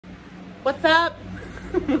What's up?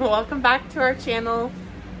 Welcome back to our channel.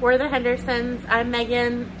 We're the Hendersons. I'm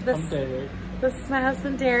Megan. I'm Derek. This is my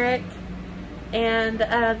husband Derek, and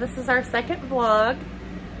this is our second vlog.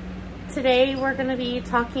 Today we're going to be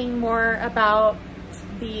talking more about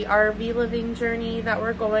the RV living journey that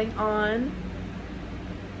we're going on.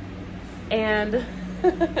 And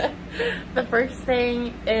the first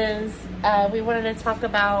thing is we wanted to talk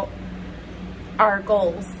about our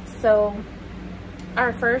goals. So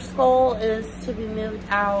our first goal is to be moved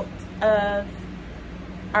out of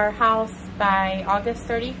our house by August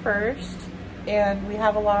 31st, and we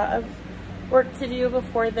have a lot of work to do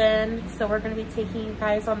before then, so we're going to be taking you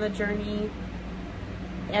guys on the journey.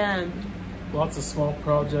 And lots of small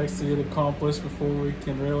projects to get accomplished before we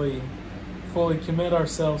can really fully commit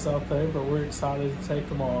ourselves out there, but we're excited to take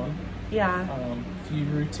them on. Yeah. A few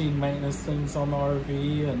routine maintenance things on the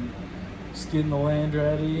RV and just getting the land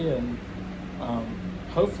ready, and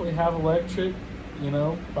hopefully have electric, you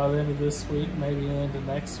know, by the end of this week, maybe into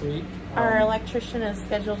next week. Our electrician is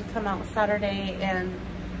scheduled to come out Saturday and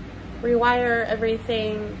rewire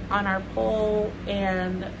everything on our pole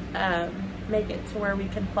and make it to where we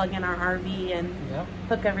can plug in our RV and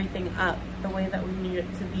hook everything up the way that we need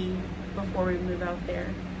it to be before we move out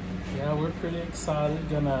there. Yeah, we're pretty excited.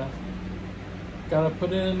 Gotta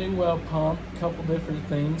put in a new well pump, a couple different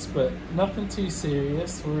things, but nothing too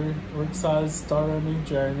serious. We're excited to start our new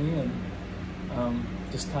journey and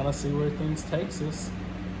just kind of see where things takes us.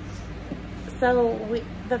 So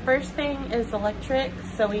the first thing is electric,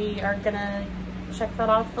 so we are gonna check that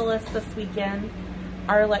off the list this weekend.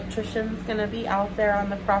 Our electrician's gonna be out there on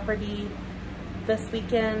the property this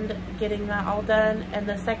weekend getting that all done. And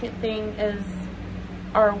the second thing is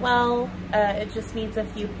our well. It just needs a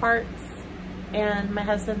few parts, and my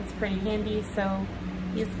husband's pretty handy, so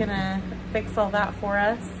he's gonna fix all that for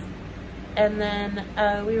us. And then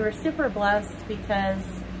we were super blessed because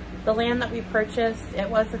the land that we purchased, it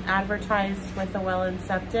wasn't advertised with a well and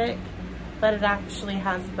septic, but it actually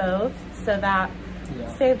has both, so that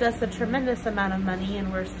saved us a tremendous amount of money,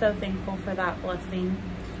 and we're so thankful for that blessing.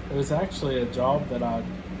 It was actually a job that I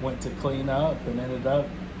went to clean up, and ended up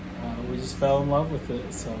we just fell in love with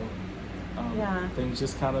it, so things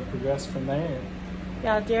just kind of progressed from there.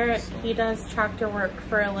 Yeah, Derek, he does tractor work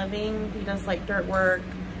for a living. He does like dirt work,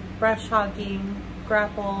 brush hogging,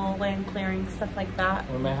 grapple, land clearing, stuff like that.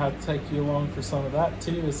 We may have to take you along for some of that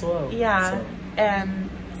too as well. Yeah, and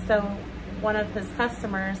so one of his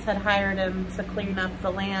customers had hired him to clean up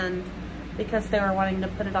the land because they were wanting to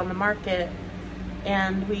put it on the market,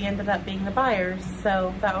 and we ended up being the buyers,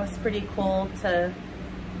 so that was pretty cool to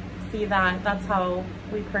see that. That's how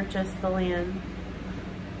we purchased the land.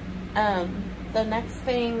 The next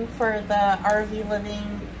thing for the RV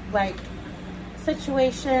living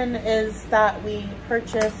situation is that we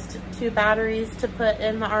purchased 2 batteries to put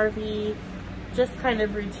in the RV, just kind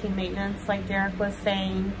of routine maintenance like Derek was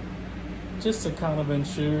saying. Just to kind of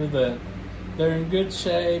ensure that they're in good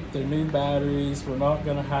shape, they're new batteries, we're not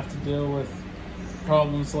going to have to deal with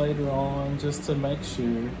problems later on, just to make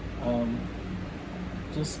sure.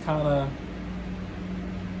 Just kind of,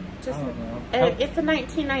 I don't know. It's a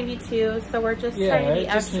 1992, so we're just trying to be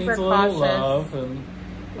extra needs cautious. A little love,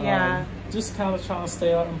 and just kind of trying to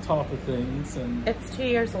stay out on top of things. And it's 2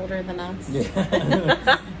 years older than us.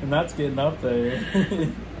 Yeah, and that's getting up there.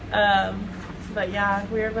 But yeah,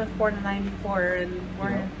 we were both born in '94, and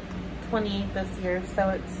we're 28 this year, so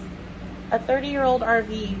it's a 30-year-old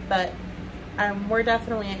RV, but we're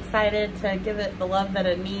definitely excited to give it the love that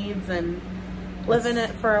it needs and live in it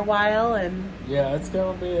for a while. And yeah, it's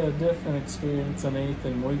gonna be a different experience than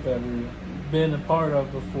anything we've ever been a part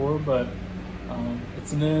of before, but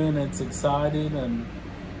it's new and it's exciting, and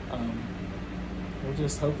we're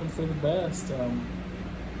just hoping for the best.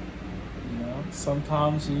 You know,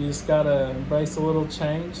 sometimes you just gotta embrace a little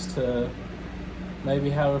change to maybe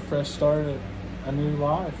have a fresh start at a new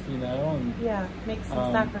life, you know, and make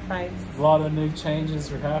some sacrifice. A lot of new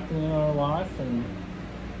changes are happening in our life, and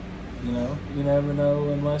you know, you never know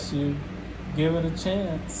unless you give it a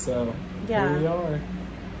chance. So here we are.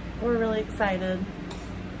 We're really excited.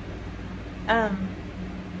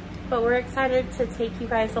 But we're excited to take you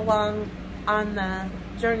guys along on the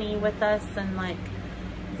journey with us, and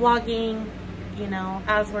vlogging, you know,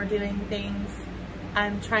 as we're doing things.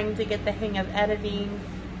 I'm trying to get the hang of editing.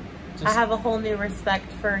 I have a whole new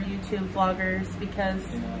respect for YouTube vloggers because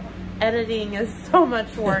editing is so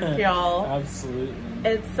much work, y'all. Absolutely.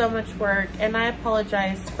 It's so much work, and I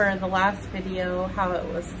apologize for the last video, how it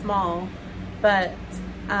was small, but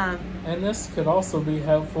and this could also be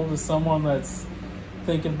helpful to someone that's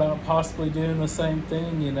thinking about possibly doing the same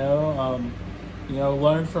thing, you know. you know,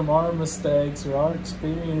 learn from our mistakes or our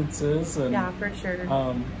experiences, and yeah, for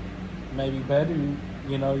sure. Maybe better,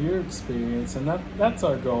 you know, your experience. And that's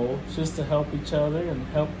our goal, just to help each other and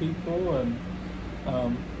help people, and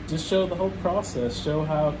just show the whole process, show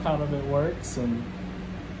how kind of it works, and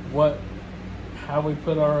how we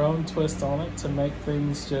put our own twist on it to make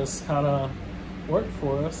things just kind of work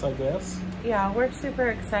for us, I guess. Yeah, we're super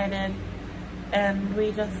excited, and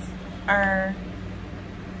we just are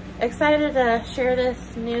excited to share this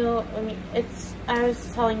new, I mean, I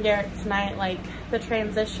was telling Derek tonight, like, the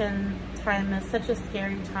transition time is such a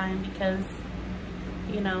scary time because,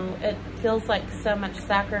 you know, it feels like so much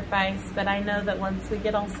sacrifice, but I know that once we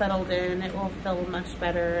get all settled in, it will feel much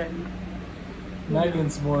better. And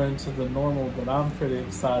Megan's more into the normal, but I'm pretty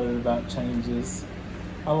excited about changes.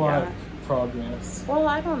 I like progress. Well,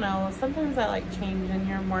 I don't know. Sometimes I like change, and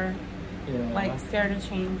you're more like scared of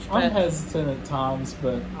change. But I'm hesitant at times,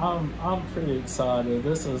 but I'm pretty excited.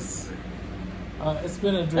 This is it's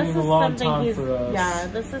been a dream a long time for us. Yeah,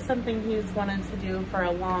 this is something he's wanted to do for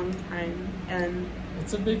a long time, and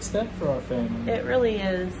it's a big step for our family. It really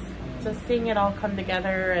is. Just seeing it all come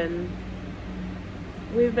together, and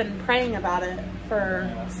we've been praying about it for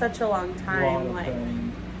such a long time. Like,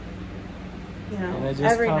 praying. You know, and it just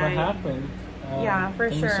every kind of night. happened. Yeah, for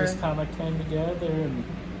things sure. Just kind of came together, and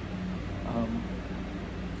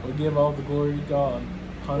we give all the glory to God.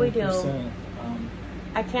 100%. We do.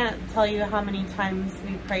 I can't tell you how many times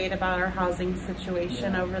we prayed about our housing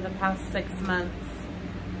situation over the past 6 months,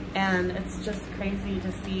 and it's just crazy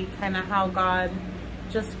to see kind of how God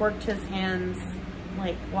just worked his hands,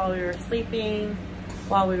 like, while we were sleeping,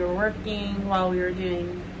 while we were working, while we were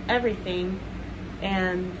doing everything,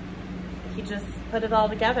 and he just put it all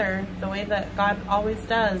together the way that God always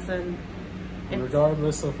does. And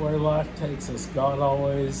regardless of where life takes us, God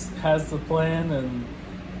always has the plan, and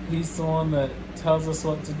he's the one that tells us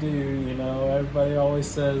what to do. You know, everybody always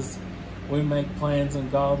says we make plans and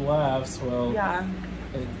God laughs. Well,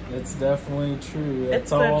 it's definitely true. It's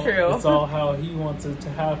so true. It's all how he wants it to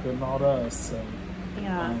happen, not us. So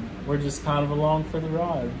we're just kind of along for the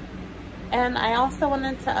ride. And I also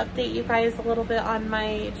wanted to update you guys a little bit on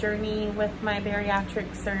my journey with my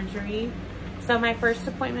bariatric surgery. So my first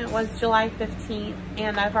appointment was July 15th,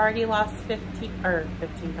 and I've already lost 10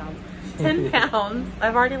 pounds.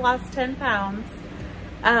 I've already lost 10 pounds.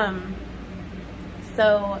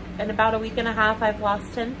 So in about a week and a half, I've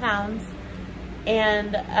lost 10 pounds.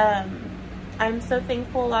 And I'm so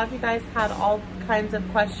thankful. A lot of you guys had all kinds of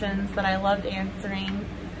questions that I loved answering.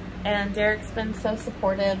 And Derek's been so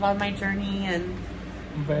supportive on my journey, and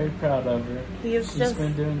I'm very proud of her. She's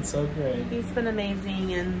been doing so great. He's been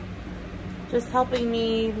amazing, and just helping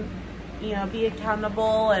me, you know, be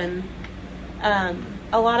accountable. And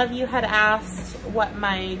a lot of you had asked what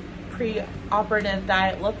my pre-operative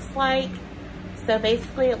diet looks like. So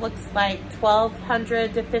basically it looks like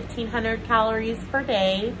 1,200 to 1,500 calories per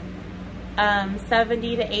day,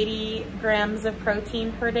 70 to 80 grams of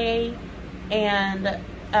protein per day, and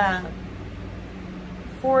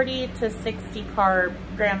 40 to 60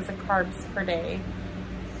 grams of carbs per day.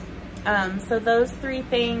 So those three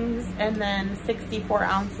things, and then 64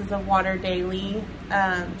 ounces of water daily.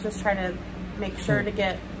 Just try to make sure to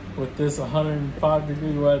get... With this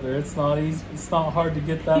 105-degree weather, it's not easy. It's not hard to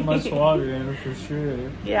get that much water in for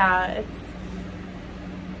sure. Yeah, it's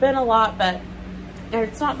been a lot, but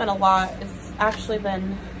it's not been a lot. It's actually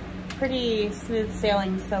been pretty smooth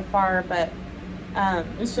sailing so far, but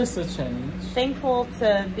it's just a change. Thankful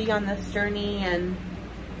to be on this journey, and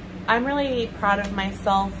I'm really proud of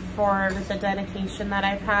myself for the dedication that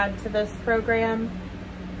I've had to this program,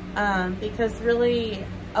 because really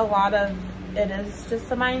a lot of it is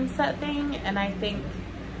just a mindset thing, and I think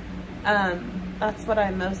that's what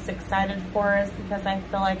I'm most excited for, is because I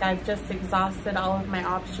feel like I've just exhausted all of my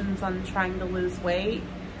options on trying to lose weight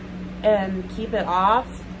and keep it off,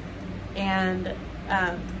 and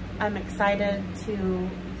I'm excited to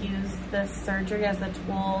use this surgery as a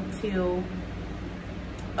tool to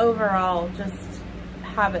overall just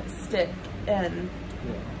have it stick and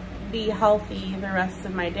be healthy the rest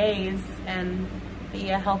of my days, and be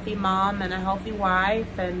a healthy mom and a healthy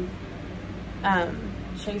wife, and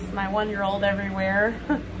chase my 1-year-old everywhere.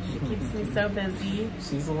 She keeps me so busy.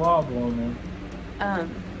 She's a wild woman.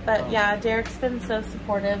 But yeah, Derek's been so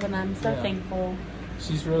supportive, and I'm so thankful.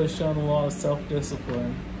 She's really shown a lot of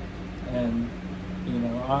self-discipline, and you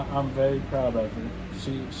know, I'm very proud of her.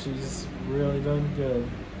 She's really done good.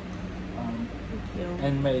 Thank you.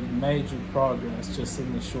 And made major progress just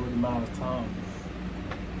in the short amount of time.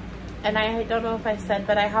 And I don't know if I said,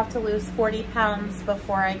 but I have to lose 40 pounds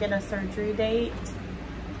before I get a surgery date.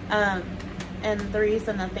 And the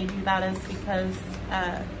reason that they do that is because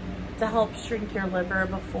to help shrink your liver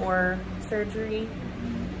before surgery.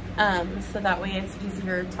 So that way it's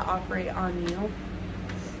easier to operate on you.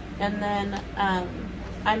 And then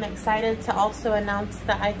I'm excited to also announce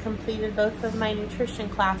that I completed both of my nutrition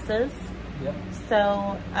classes. Yep.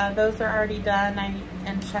 So those are already done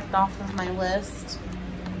and checked off of my list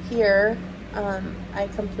here. I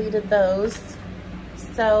completed those.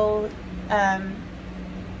 So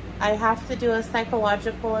I have to do a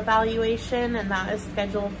psychological evaluation, and that is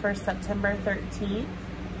scheduled for September 13th.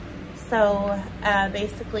 So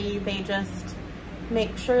basically they just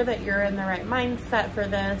make sure that you're in the right mindset for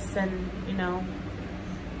this, and you know,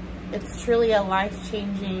 it's truly a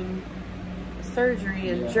life-changing surgery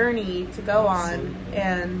and journey to go on.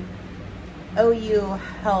 And OU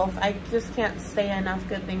Health, I just can't say enough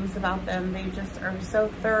good things about them. They just are so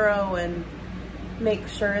thorough and make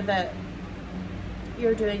sure that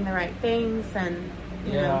you're doing the right things and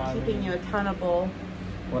you know, keeping you accountable.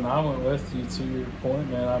 When I went with you to your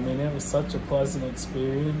appointment, I mean, it was such a pleasant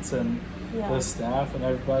experience, and the staff and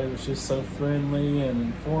everybody was just so friendly and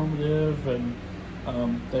informative, and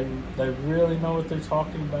they really know what they're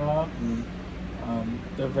talking about, and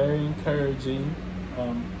they're very encouraging.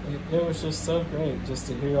 It was just so great just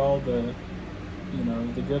to hear all the, you know,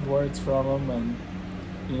 the good words from them, and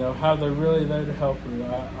you know how they're really there to help you.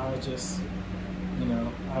 I just, you know,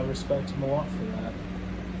 I respect them a lot for that.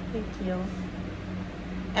 Thank you.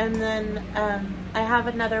 And then I have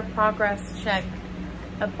another progress check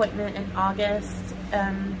appointment in August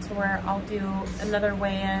to where I'll do another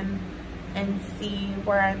weigh-in and see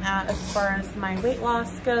where I'm at as far as my weight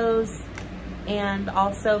loss goes, and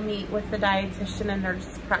also meet with the dietitian and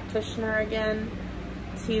nurse practitioner again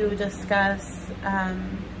to discuss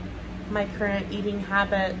my current eating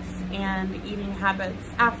habits and eating habits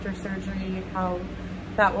after surgery, how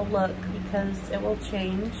that will look, because it will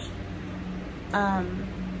change.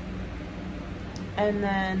 And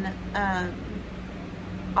then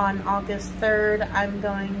on August 3rd, I'm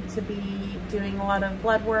going to be doing a lot of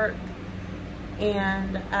blood work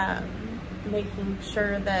and making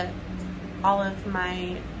sure that all of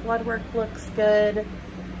my blood work looks good.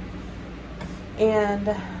 And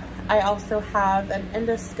I also have an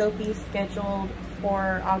endoscopy scheduled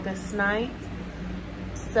for August 9th.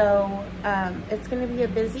 So it's going to be a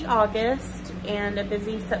busy August and a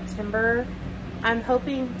busy September. I'm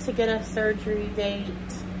hoping to get a surgery date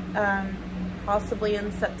possibly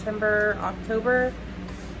in September, October.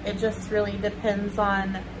 It just really depends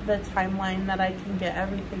on the timeline that I can get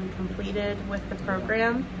everything completed with the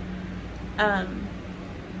program.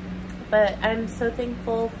 But I'm so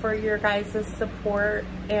thankful for your guys' support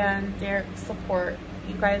and Derek's support.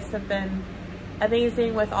 You guys have been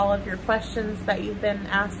amazing with all of your questions that you've been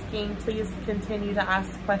asking. Please continue to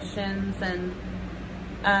ask questions, and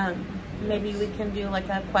maybe we can do like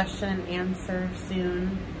a question and answer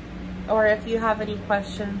soon. Or if you have any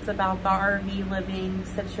questions about the RV living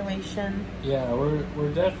situation. Yeah,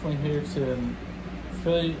 we're definitely here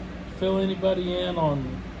to fill anybody in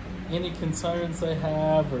on any concerns they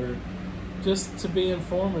have, or just to be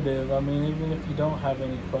informative. I mean, even if you don't have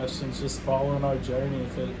any questions, just following our journey.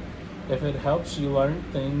 If it helps you learn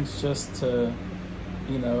things, just to,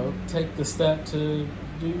 you know, take the step to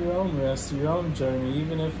do your own risk, your own journey,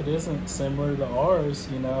 even if it isn't similar to ours.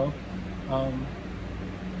 You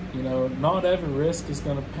know, not every risk is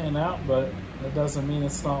going to pan out, but that doesn't mean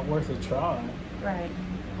it's not worth a try. Right.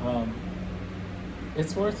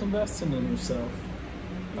 It's worth investing in yourself.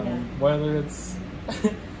 Whether it's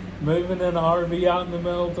moving in an RV out in the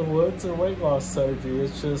middle of the woods or weight loss surgery,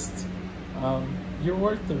 it's just, you're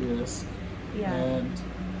worth the risk. Yeah. And,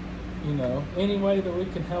 you know, any way that we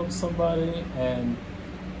can help somebody and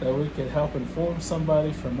that we could help inform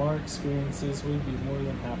somebody from our experiences, we'd be more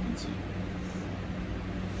than happy to.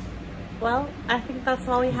 Well, I think that's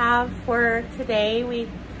all we have for today. We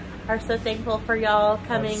are so thankful for y'all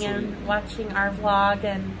coming and watching our vlog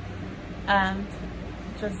and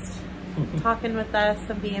just talking with us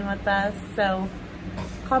and being with us. So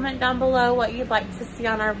comment down below what you'd like to see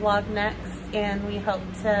on our vlog next, and we hope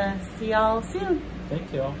to see y'all soon.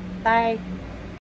 Thank y'all. Bye.